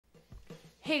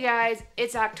Hey guys,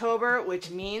 it's October,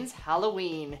 which means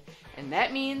Halloween, and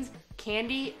that means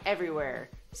candy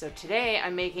everywhere. So today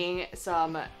I'm making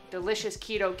some delicious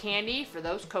keto candy for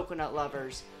those coconut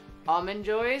lovers, Almond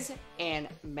Joys and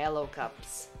Mallo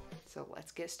Cups. So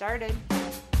let's get started.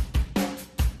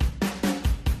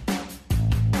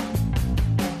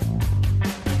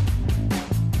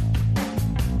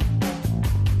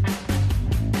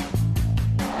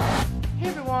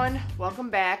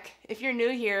 Welcome back. If you're new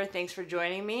here, thanks for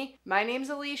joining me. My name's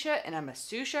Alicia and I'm a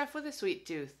sous chef with a sweet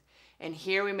tooth. And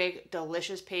here we make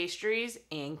delicious pastries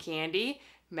and candy,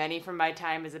 many from my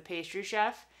time as a pastry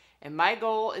chef. And my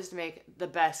goal is to make the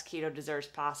best keto desserts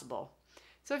possible.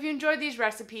 So if you enjoyed these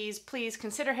recipes, please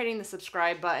consider hitting the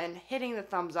subscribe button, hitting the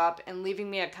thumbs up, and leaving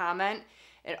me a comment.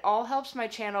 It all helps my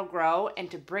channel grow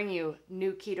and to bring you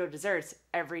new keto desserts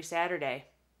every Saturday.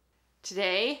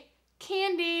 Today,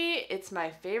 candy. It's my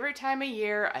favorite time of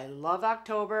year. I love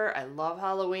October. I love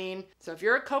Halloween. So if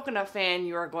you're a coconut fan,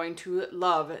 you are going to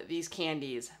love these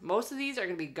candies. Most of these are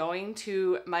going to be going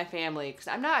to my family because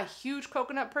I'm not a huge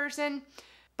coconut person,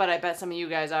 but I bet some of you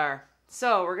guys are.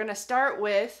 So we're going to start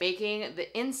with making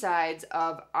the insides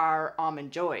of our Almond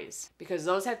Joys because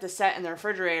those have to set in the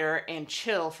refrigerator and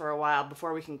chill for a while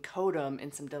before we can coat them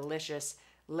in some delicious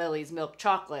Lily's milk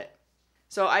chocolate.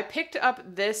 So I picked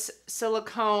up this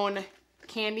silicone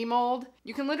candy mold.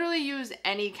 You can literally use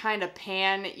any kind of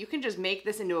pan. You can just make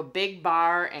this into a big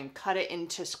bar and cut it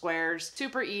into squares.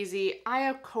 Super easy. I,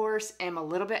 of course, am a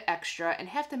little bit extra and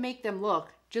have to make them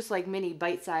look just like mini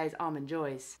bite-sized Almond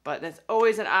Joys. But that's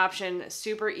always an option.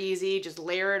 Super easy. Just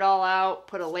layer it all out,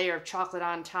 put a layer of chocolate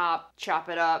on top, chop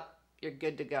it up. You're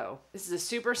good to go. This is a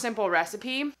super simple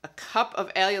recipe. A cup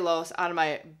of allulose out of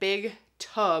my big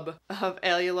tub of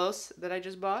allulose that I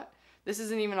just bought. This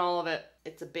isn't even all of it.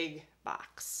 It's a big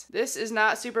box. This is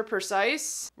not super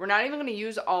precise. We're not even going to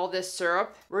use all this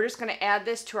syrup. We're just going to add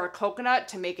this to our coconut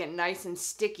to make it nice and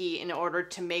sticky in order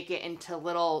to make it into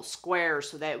little squares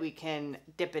so that we can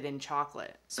dip it in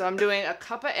chocolate. So I'm doing a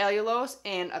cup of allulose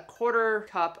and a quarter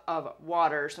cup of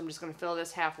water. So I'm just going to fill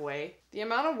this halfway. The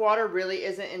amount of water really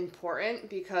isn't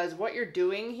important because what you're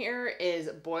doing here is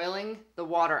boiling the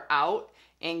water out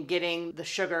and getting the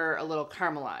sugar a little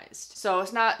caramelized. So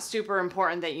it's not super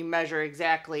important that you measure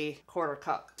exactly quarter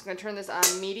cup. I'm gonna turn this on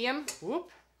medium.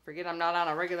 Whoop, forget I'm not on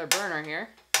a regular burner here.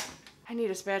 I need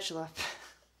a spatula.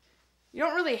 You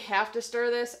don't really have to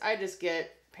stir this. I just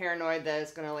get paranoid that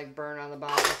it's gonna like burn on the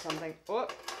bottom or something.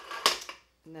 Whoop.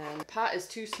 And then the pot is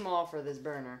too small for this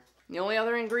burner. The only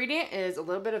other ingredient is a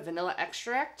little bit of vanilla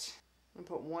extract. I'm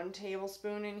gonna put 1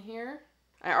 tablespoon in here.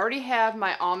 I already have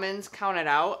my almonds counted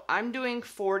out. I'm doing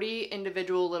 40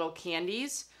 individual little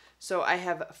candies. So I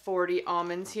have 40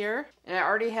 almonds here. And I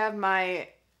already have my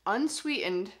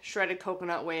unsweetened shredded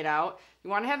coconut weighed out.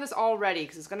 You want to have this all ready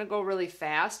because it's going to go really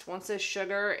fast. Once this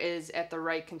sugar is at the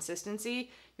right consistency,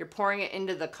 you're pouring it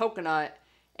into the coconut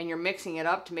and you're mixing it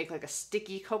up to make like a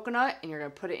sticky coconut and you're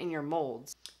going to put it in your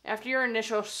molds. After your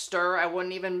initial stir, I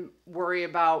wouldn't even worry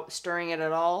about stirring it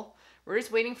at all. We're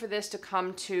just waiting for this to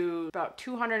come to about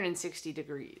 260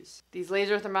 degrees. These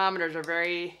laser thermometers are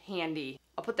very handy.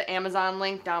 I'll put the Amazon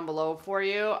link down below for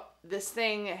you. This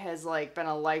thing has like been a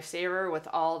lifesaver with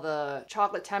all the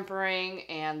chocolate tempering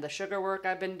and the sugar work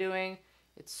I've been doing.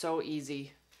 It's so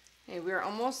easy. Hey, we're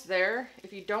almost there.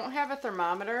 If you don't have a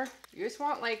thermometer, you just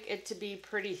want like it to be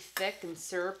pretty thick and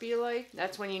syrupy like.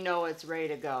 That's when you know it's ready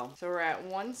to go. So we're at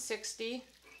 160.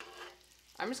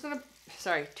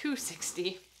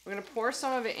 260. We're going to pour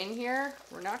some of it in here.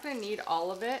 We're not going to need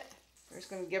all of it. We're just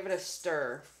going to give it a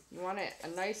stir. You want it a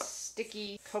nice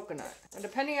sticky coconut. And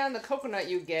depending on the coconut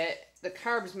you get, the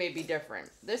carbs may be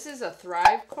different. This is a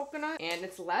Thrive coconut and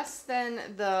it's less than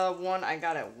the one I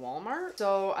got at Walmart.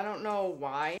 So I don't know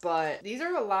why, but these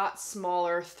are a lot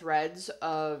smaller threads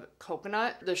of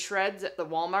coconut. The shreds at the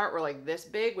Walmart were like this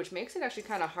big, which makes it actually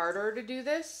kind of harder to do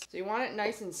this. So you want it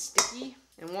nice and sticky.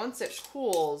 And once it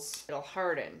cools, it'll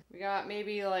harden. We got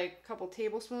maybe like a couple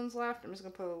tablespoons left. I'm just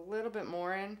gonna put a little bit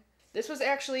more in. This was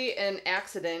actually an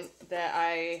accident that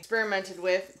I experimented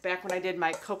with back when I did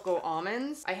my cocoa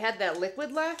almonds. I had that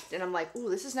liquid left and I'm like,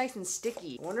 ooh, this is nice and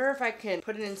sticky. I wonder if I can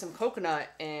put it in some coconut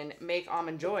and make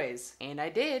Almond Joys. And I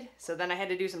did. So then I had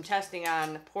to do some testing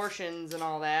on portions and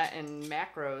all that and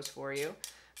macros for you.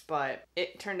 But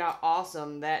it turned out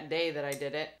awesome that day that I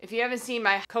did it. If you haven't seen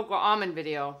my cocoa almond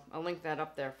video, I'll link that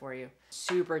up there for you.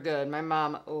 Super good. My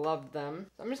mom loved them.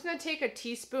 So I'm just going to take a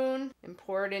teaspoon and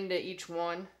pour it into each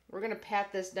one. We're going to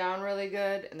pat this down really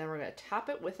good, and then we're going to top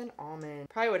it with an almond.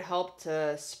 Probably would help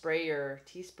to spray your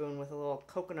teaspoon with a little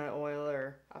coconut oil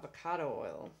or avocado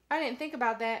oil. I didn't think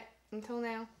about that until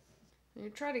now. You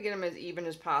try to get them as even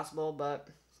as possible, but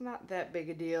it's not that big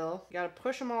a deal. You gotta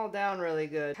push them all down really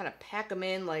good. Kind of pack them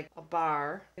in like a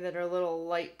bar. That are a little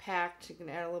light packed, you can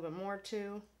add a little bit more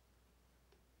to.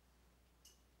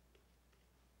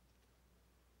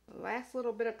 Last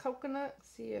little bit of coconut.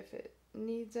 See if it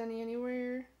needs any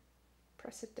anywhere.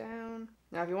 Press it down.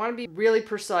 Now if you want to be really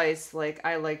precise, like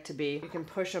I like to be, you can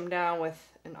push them down with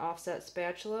an offset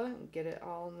spatula and get it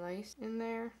all nice in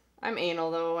there. I'm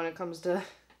anal though when it comes to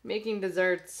making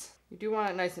desserts. You do want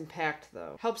it nice and packed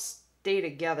though. Helps stay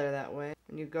together that way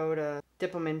when you go to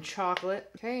dip them in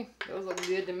chocolate. Okay, those look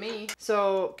good to me.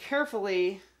 So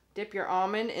carefully dip your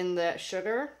almond in that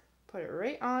sugar. Put it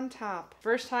right on top.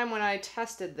 First time when I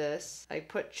tested this, I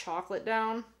put chocolate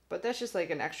down, but that's just like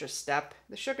an extra step.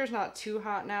 The sugar's not too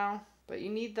hot now, but you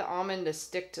need the almond to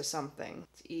stick to something.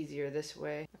 It's easier this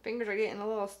way. My fingers are getting a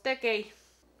little sticky.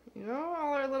 You know,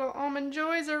 all our little almond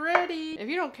joys are ready. If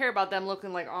you don't care about them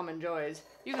looking like almond joys,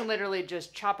 you can literally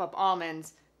just chop up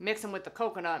almonds, mix them with the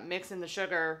coconut, mix in the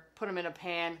sugar, put them in a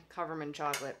pan, cover them in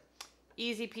chocolate.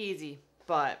 Easy peasy.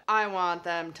 But I want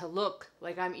them to look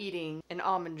like I'm eating an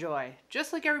almond joy,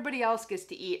 just like everybody else gets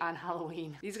to eat on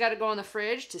Halloween. These got to go in the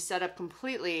fridge to set up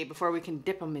completely before we can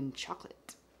dip them in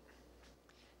chocolate.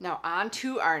 Now on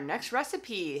to our next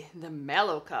recipe, the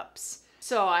Mallo cups.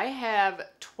 So I have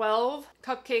 12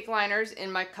 cupcake liners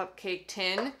in my cupcake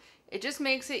tin. It just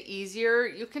makes it easier.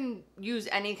 You can use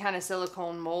any kind of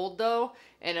silicone mold though,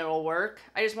 and it'll work.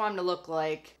 I just want them to look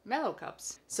like Mallo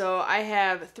cups. So I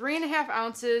have 3.5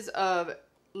 ounces of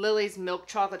Lily's milk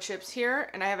chocolate chips here,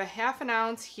 and I have a 1/2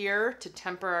 ounce here to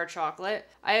temper our chocolate.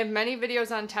 I have many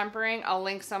videos on tempering. I'll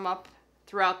link some up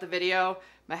throughout the video.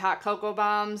 My hot cocoa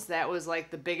bombs, that was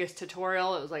like the biggest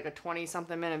tutorial. It was like a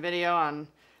 20-something minute video on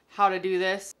how to do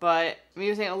this, but I'm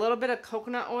using a little bit of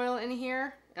coconut oil in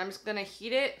here. I'm just gonna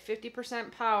heat it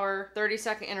 50% power,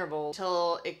 30-second interval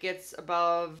until it gets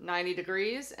above 90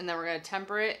 degrees, and then we're gonna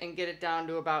temper it and get it down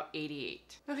to about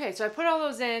 88. Okay, so I put all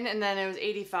those in, and then it was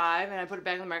 85, and I put it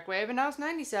back in the microwave, and now it's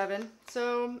 97.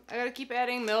 So I gotta keep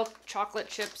adding milk, chocolate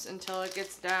chips until it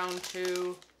gets down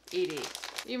to 88.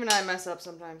 Even I mess up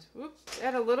sometimes. Whoops.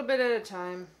 Add a little bit at a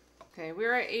time. Okay,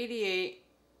 we're at 88.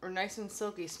 We're nice and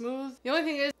silky smooth. The only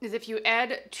thing is if you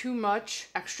add too much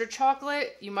extra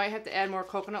chocolate, you might have to add more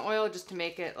coconut oil just to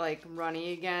make it like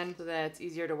runny again so that it's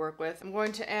easier to work with. I'm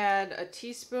going to add a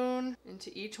teaspoon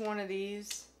into each one of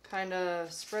these. Kind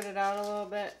of spread it out a little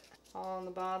bit. All on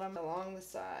the bottom, along the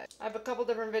side. I have a couple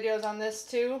different videos on this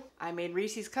too. I made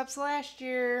Reese's cups last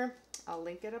year. I'll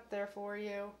link it up there for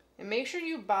you. And make sure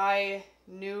you buy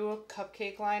new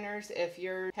cupcake liners if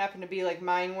you happen to be like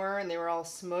mine were and they were all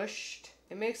smushed.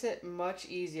 It makes it much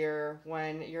easier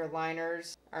when your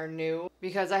liners are new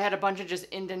because I had a bunch of just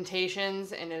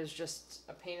indentations and it was just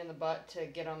a pain in the butt to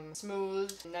get them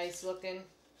smooth, nice looking.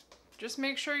 Just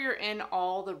make sure you're in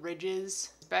all the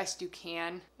ridges as best you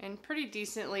can and pretty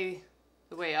decently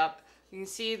the way up. You can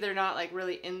see they're not like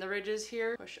really in the ridges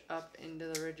here. Push up into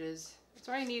the ridges.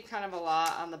 So I need kind of a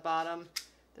lot on the bottom.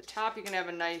 The top you can have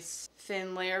a nice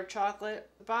thin layer of chocolate.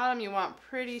 The bottom you want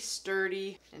pretty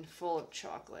sturdy and full of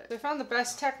chocolate. So I found the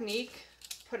best technique.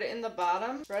 Put it in the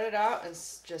bottom, spread it out, and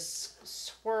just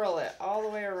swirl it all the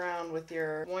way around with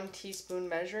your 1 teaspoon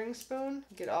measuring spoon.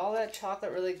 Get all that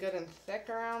chocolate really good and thick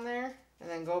around there, and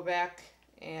then go back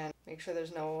and make sure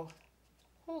there's no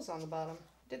holes on the bottom.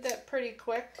 Did that pretty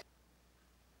quick.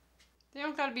 They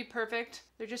don't gotta be perfect.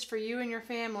 They're just for you and your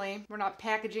family. We're not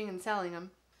packaging and selling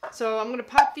them. So I'm gonna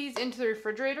pop these into the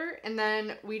refrigerator and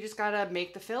then we just gotta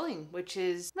make the filling, which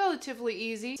is relatively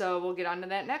easy. So we'll get on to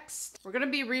that next. We're gonna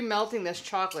be remelting this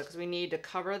chocolate because we need to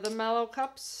cover the Mallo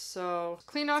cups. So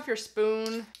clean off your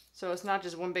spoon so it's not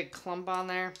just one big clump on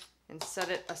there and set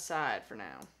it aside for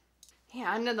now.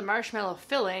 Yeah, onto the marshmallow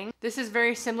filling. This is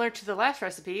very similar to the last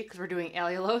recipe because we're doing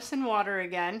allulose and water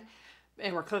again.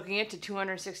 And we're cooking it to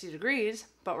 260 degrees,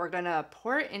 but we're gonna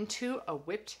pour it into a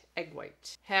whipped egg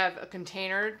white. Have a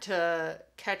container to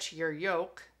catch your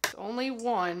yolk. It's only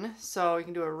one, so you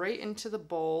can do it right into the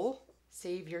bowl.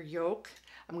 Save your yolk.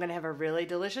 I'm gonna have a really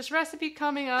delicious recipe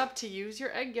coming up to use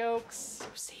your egg yolks, so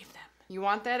save them. You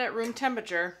want that at room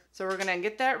temperature. So we're gonna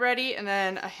get that ready, and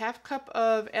then a 1/2 cup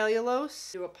of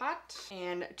allulose to a pot,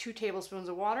 and 2 tablespoons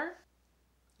of water.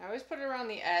 I always put it around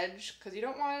the edge because you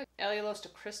don't want allulose to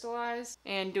crystallize.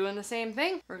 And doing the same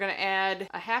thing, we're gonna add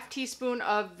a 1/2 teaspoon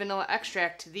of vanilla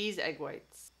extract to these egg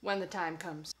whites when the time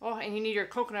comes. Oh, and you need your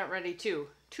coconut ready too.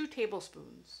 2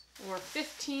 tablespoons or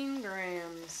 15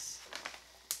 grams.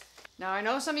 Now I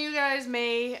know some of you guys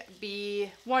may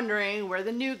be wondering where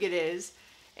the nougat is,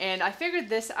 and I figured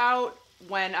this out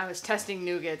when I was testing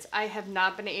nougats. I have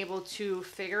not been able to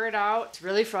figure it out. It's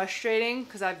really frustrating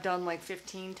because I've done like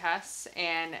 15 tests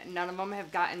and none of them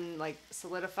have gotten like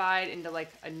solidified into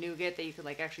like a nougat that you could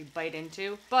like actually bite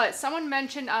into. But someone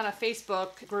mentioned on a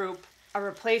Facebook group a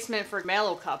replacement for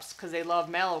Mallo Cups because they love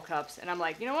Mallo Cups. And I'm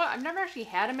like, you know what? I've never actually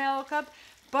had a Mallo Cup,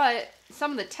 but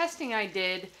some of the testing I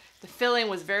did, the filling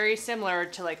was very similar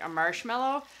to like a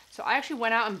marshmallow. So I actually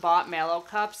went out and bought Mallo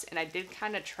Cups and I did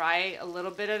kind of try a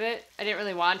little bit of it. I didn't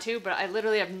really want to, but I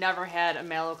literally have never had a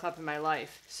Mallo Cup in my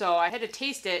life. So I had to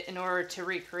taste it in order to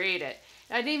recreate it.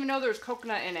 And I didn't even know there was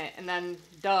coconut in it. And then,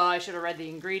 duh, I should have read the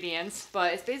ingredients.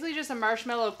 But it's basically just a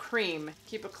marshmallow cream.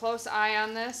 Keep a close eye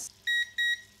on this.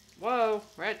 Whoa,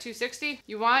 we're at 260.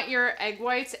 You want your egg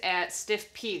whites at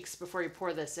stiff peaks before you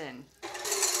pour this in.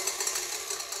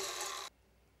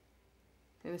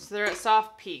 And so they're at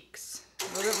soft peaks.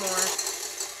 A little bit more.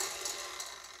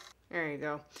 There you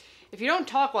go. If you don't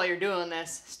talk while you're doing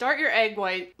this, start your egg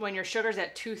white when your sugar's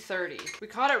at 230. We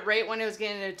caught it right when it was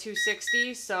getting to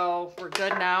 260, so we're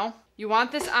good now. You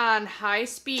want this on high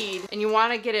speed, and you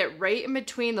want to get it right in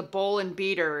between the bowl and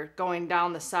beater going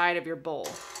down the side of your bowl.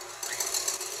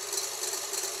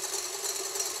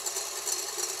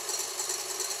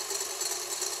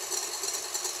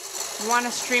 You want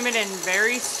to stream it in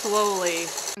very slowly,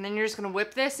 and then you're just going to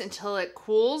whip this until it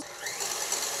cools.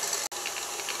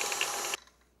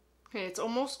 Okay, it's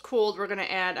almost cooled. We're going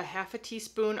to add a half a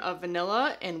teaspoon of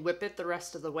vanilla and whip it the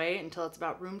rest of the way until it's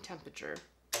about room temperature.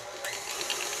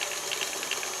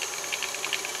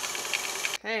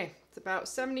 Okay, it's about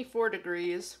 74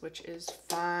 degrees, which is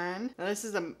fine. Now this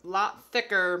is a lot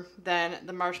thicker than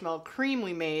the marshmallow cream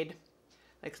we made.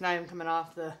 Like, it's not even coming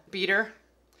off the beater.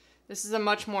 This is a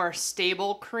much more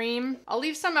stable cream. I'll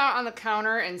leave some out on the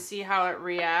counter and see how it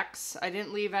reacts. I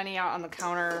didn't leave any out on the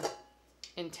counter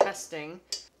in testing,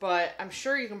 but I'm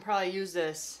sure you can probably use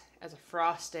this as a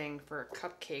frosting for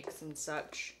cupcakes and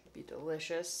such. It'd be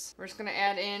delicious. We're just gonna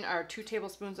add in our 2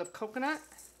 tablespoons of coconut.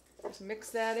 Just mix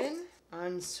that in.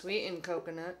 Unsweetened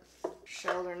coconut.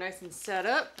 Shells are nice and set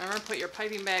up. I'm gonna put your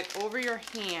piping bag over your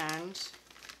hand.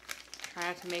 Try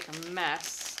not to make a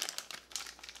mess.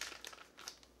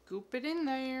 Scoop it in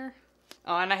there.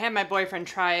 Oh, and I had my boyfriend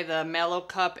try the Mallo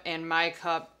Cup and my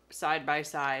cup side by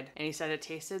side, and he said it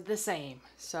tasted the same.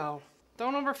 So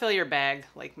don't overfill your bag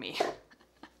like me.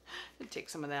 Take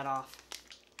some of that off.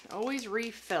 Always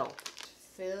refill.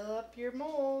 Fill up your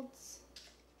molds.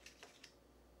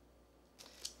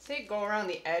 Say go around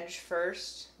the edge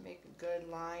first. Make a good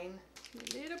line.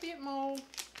 A little bit more.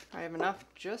 I have enough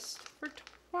just for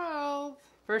 12.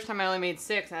 First time I only made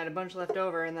 6, and I had a bunch left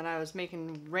over, and then I was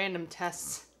making random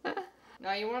tests.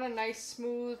 Now you want a nice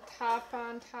smooth top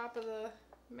on top of the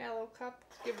Mallo Cup.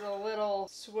 Give it a little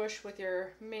swoosh with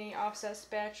your mini offset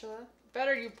spatula. The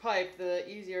better you pipe, the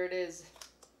easier it is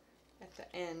at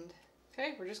the end.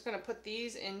 Okay, we're just gonna put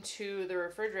these into the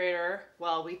refrigerator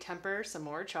while we temper some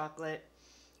more chocolate.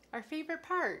 Our favorite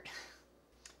part.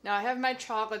 Now I have my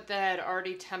chocolate that I had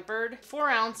already tempered.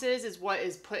 4 ounces is what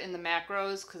is put in the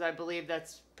macros because I believe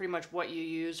that's pretty much what you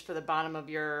use for the bottom of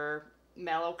your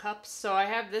Mallo Cups. So I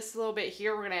have this little bit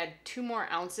here. We're gonna add 2 more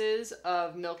ounces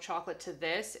of milk chocolate to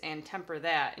this and temper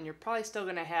that, and you're probably still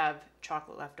gonna have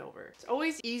chocolate left over. It's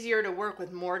always easier to work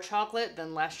with more chocolate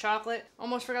than less chocolate.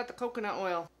 Almost forgot the coconut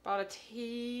oil. About a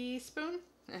teaspoon.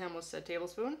 I almost said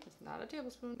tablespoon. It's not a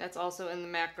tablespoon. That's also in the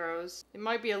macros. It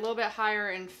might be a little bit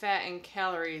higher in fat and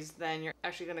calories than you're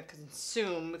actually going to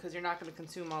consume because you're not going to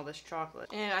consume all this chocolate.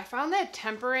 And I found that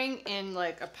tempering in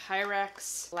like a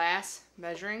Pyrex glass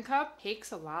measuring cup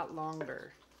takes a lot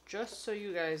longer. Just so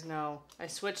you guys know, I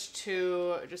switched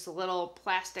to just a little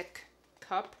plastic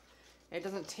cup. It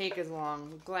doesn't take as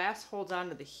long. Glass holds on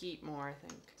to the heat more, I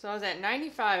think. So I was at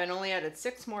 95 and only added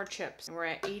 6 more chips, and we're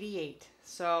at 88.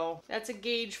 So that's a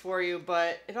gauge for you,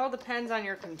 but it all depends on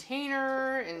your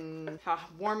container and how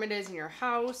warm it is in your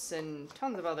house and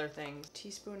tons of other things.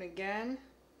 Teaspoon again.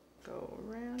 Go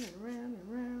around and around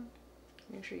and around.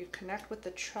 Make sure you connect with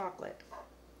the chocolate.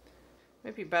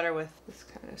 Might be better with this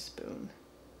kind of spoon.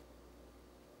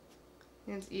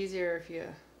 And it's easier if you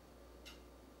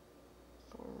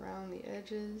go around the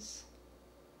edges.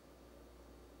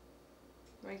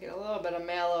 Might get a little bit of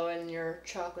mallow in your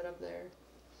chocolate up there.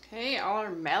 Okay, all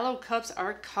our Mallo Cups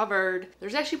are covered.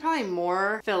 There's actually probably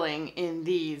more filling in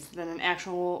these than an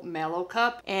actual Mallo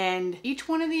Cup, and each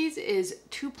one of these is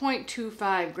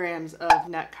 2.25 grams of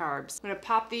net carbs. I'm gonna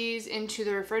pop these into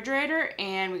the refrigerator,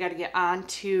 and we gotta get on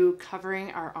to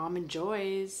covering our Almond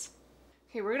Joys.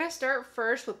 Okay, we're gonna start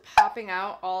first with popping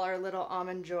out all our little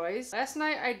Almond Joys. Last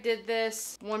night I did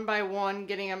this one by one,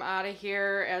 getting them out of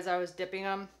here as I was dipping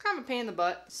them. Kind of a pain in the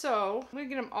butt. So I'm gonna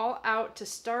get them all out to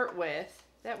start with.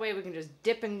 That way we can just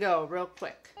dip and go real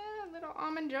quick. Little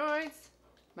Almond Joys.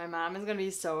 My mom is gonna be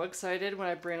so excited when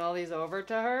I bring all these over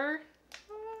to her.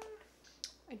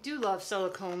 I do love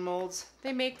silicone molds.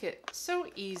 They make it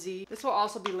so easy. This will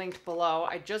also be linked below.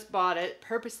 I just bought it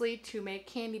purposely to make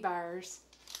candy bars.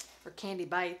 For candy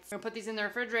bites. We're gonna put these in the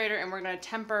refrigerator and we're gonna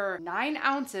temper 9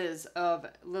 ounces of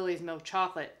Lily's milk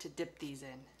chocolate to dip these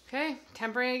in. Okay,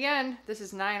 tempering again. This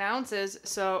is 9 ounces,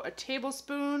 so a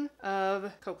tablespoon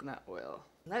of coconut oil.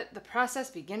 Let the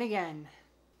process begin again.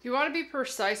 If you want to be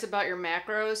precise about your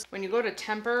macros, when you go to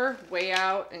temper, weigh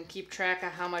out and keep track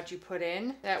of how much you put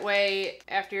in. That way,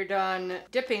 after you're done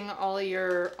dipping all of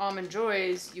your Almond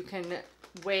Joys, you can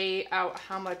weigh out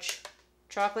how much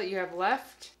chocolate you have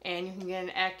left, and you can get an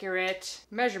accurate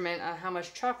measurement on how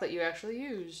much chocolate you actually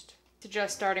used.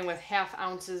 Suggest starting with 1/2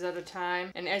 ounces at a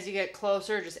time, and as you get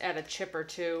closer, just add a chip or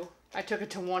two. I took it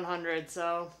to 100,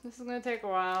 so this is gonna take a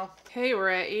while. Okay, we're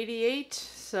at 88,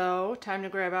 so time to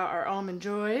grab out our Almond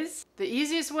Joys. The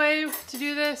easiest way to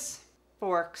do this,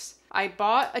 forks. I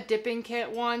bought a dipping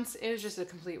kit once. It was just a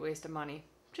complete waste of money.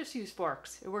 Just use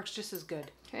forks. It works just as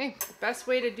good. Okay, the best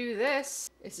way to do this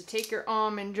is to take your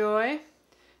Almond Joy,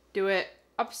 do it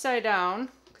upside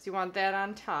down, because you want that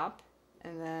on top,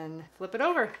 and then flip it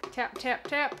over. Tap, tap,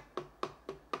 tap.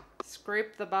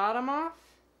 Scrape the bottom off,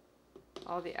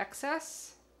 all the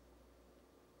excess.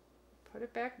 Put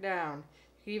it back down.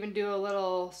 You can even do a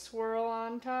little swirl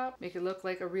on top, make it look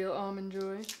like a real Almond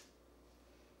Joy.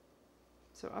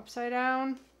 So upside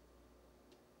down.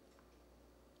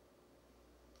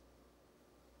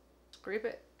 Scrape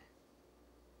it,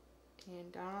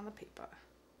 and down on the paper.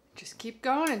 Just keep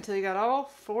going until you got all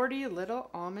 40 little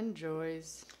Almond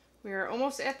Joys. We are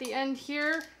almost at the end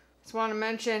here. Just want to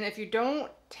mention, if you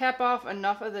don't tap off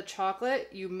enough of the chocolate,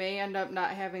 you may end up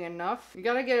not having enough. You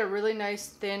gotta get a really nice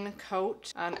thin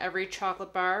coat on every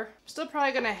chocolate bar. I'm still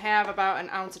probably gonna have about 1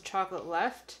 ounce of chocolate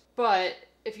left, but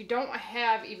if you don't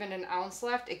have even 1 ounce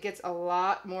left, it gets a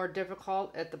lot more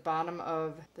difficult at the bottom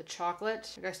of the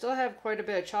chocolate. Like, I still have quite a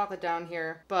bit of chocolate down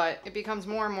here, but it becomes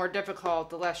more and more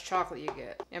difficult the less chocolate you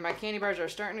get. And my candy bars are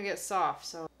starting to get soft,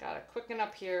 so gotta quicken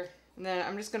up here. And then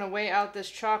I'm just gonna weigh out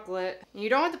this chocolate. And you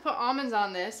don't have to put almonds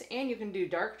on this, and you can do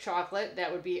dark chocolate.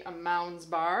 That would be a Mounds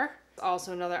bar.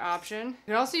 Also another option. You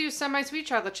can also use semi-sweet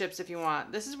chocolate chips if you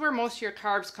want. This is where most of your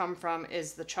carbs come from,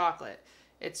 is the chocolate.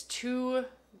 It's 2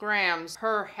 grams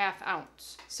per 1/2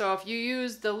 ounce. So if you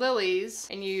use the Lily's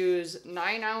and you use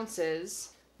 9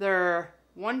 ounces, they're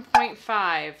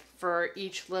 1.5 for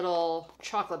each little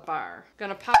chocolate bar.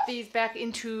 Gonna pop these back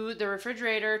into the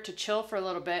refrigerator to chill for a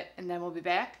little bit, and then we'll be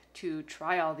back to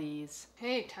try all these.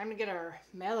 Hey, time to get our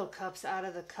Mallo cups out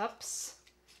of the cups.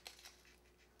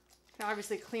 You can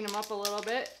obviously clean them up a little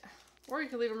bit, or you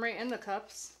can leave them right in the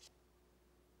cups.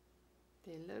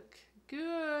 They look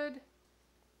good.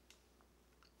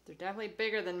 They're definitely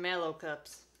bigger than Mallo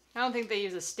cups. I don't think they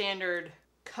use a standard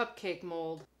cupcake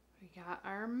mold. We got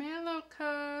our Mallo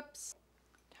cups.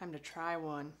 Time to try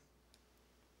one.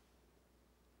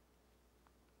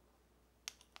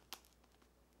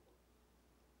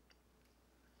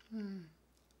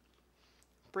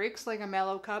 Breaks like a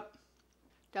Mallo cup.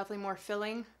 Definitely more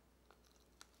filling.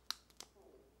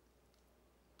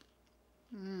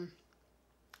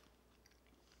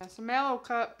 That's a Mallo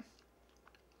cup.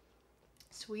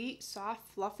 Sweet, soft,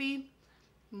 fluffy,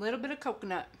 a little bit of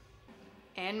coconut,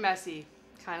 and messy,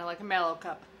 kind of like a Mallo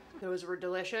cup. Those were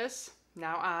delicious.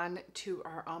 Now on to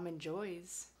our Almond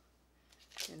Joys.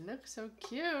 They look so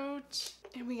cute.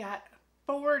 And we got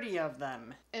 40 of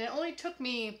them. And it only took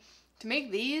me to make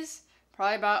these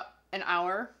probably about an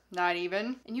hour, not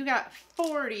even. And you got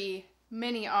 40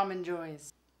 mini Almond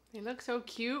Joys. They look so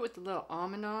cute with the little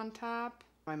almond on top.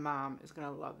 My mom is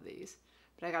gonna love these,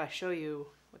 but I gotta show you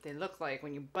what they look like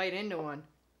when you bite into one.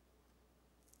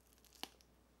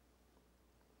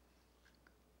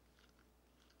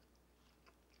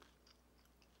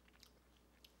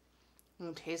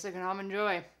 It tastes like an Almond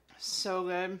Joy. So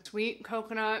good. Sweet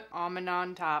coconut almond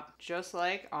on top, just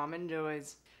like Almond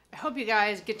Joys. I hope you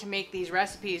guys get to make these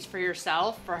recipes for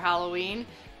yourself for Halloween.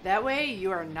 That way you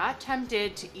are not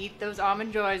tempted to eat those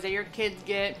Almond Joys that your kids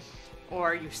get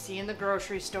or you see in the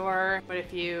grocery store. But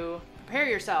if you prepare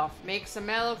yourself, make some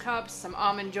Mallo cups, some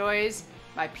Almond Joys,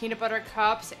 my peanut butter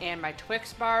cups, and my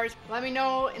Twix bars. Let me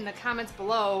know in the comments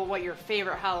below what your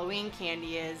favorite Halloween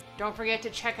candy is. Don't forget to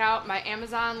check out my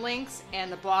Amazon links and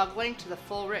the blog link to the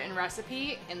full written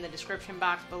recipe in the description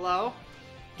box below.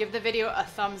 Give the video a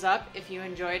thumbs up if you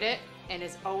enjoyed it. And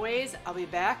as always, I'll be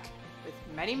back with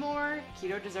many more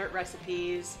keto dessert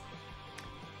recipes.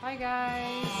 Bye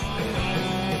guys.